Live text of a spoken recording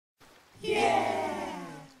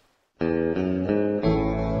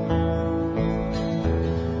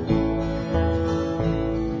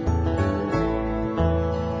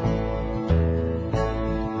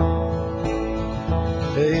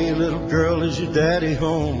your daddy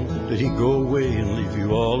home? Did he go away and leave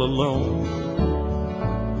you all alone?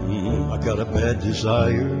 I got a bad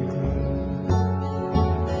desire.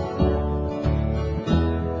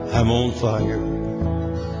 I'm on fire.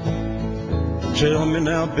 Tell me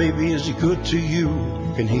now, baby, is he good to you?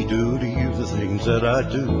 Can he do to you the things that I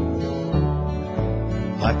do?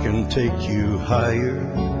 I can take you higher.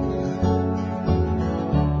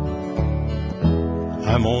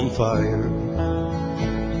 I'm on fire.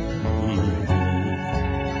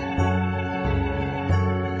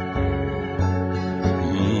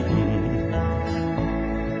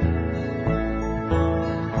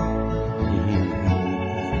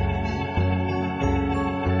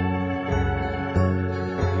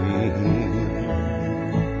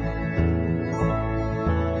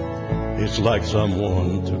 It's like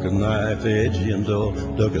someone took a knife edge and dug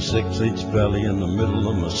a 6-inch valley in the middle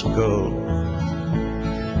of my skull.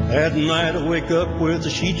 At night I wake up with the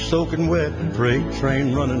sheets soaking wet, freight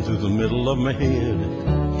train running through the middle of my head.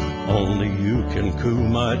 Only you can cool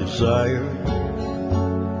my desire.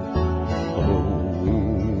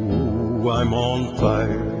 Oh, I'm on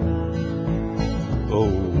fire.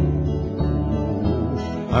 Oh,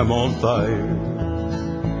 I'm on fire.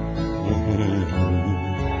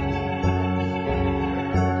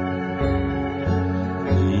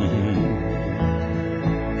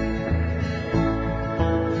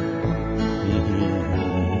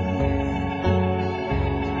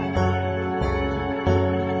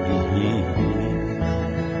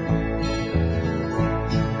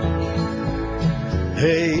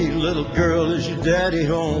 Hey, little girl, is your daddy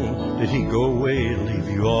home? Did he go away and leave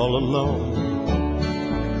you all alone?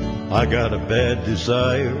 I got a bad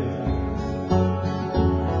desire.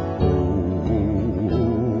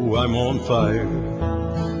 Oh, I'm on fire.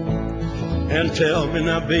 And tell me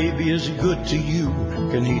now, baby, is he good to you?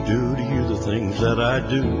 Can he do to you the things that I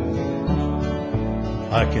do?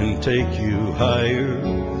 I can take you higher.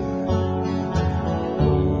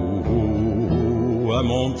 Oh, I'm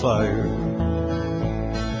on fire.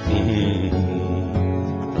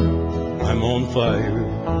 I'm on fire.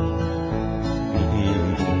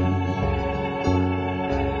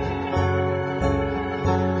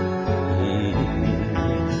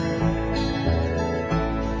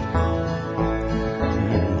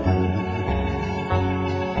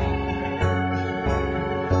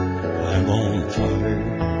 I'm on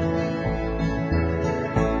fire.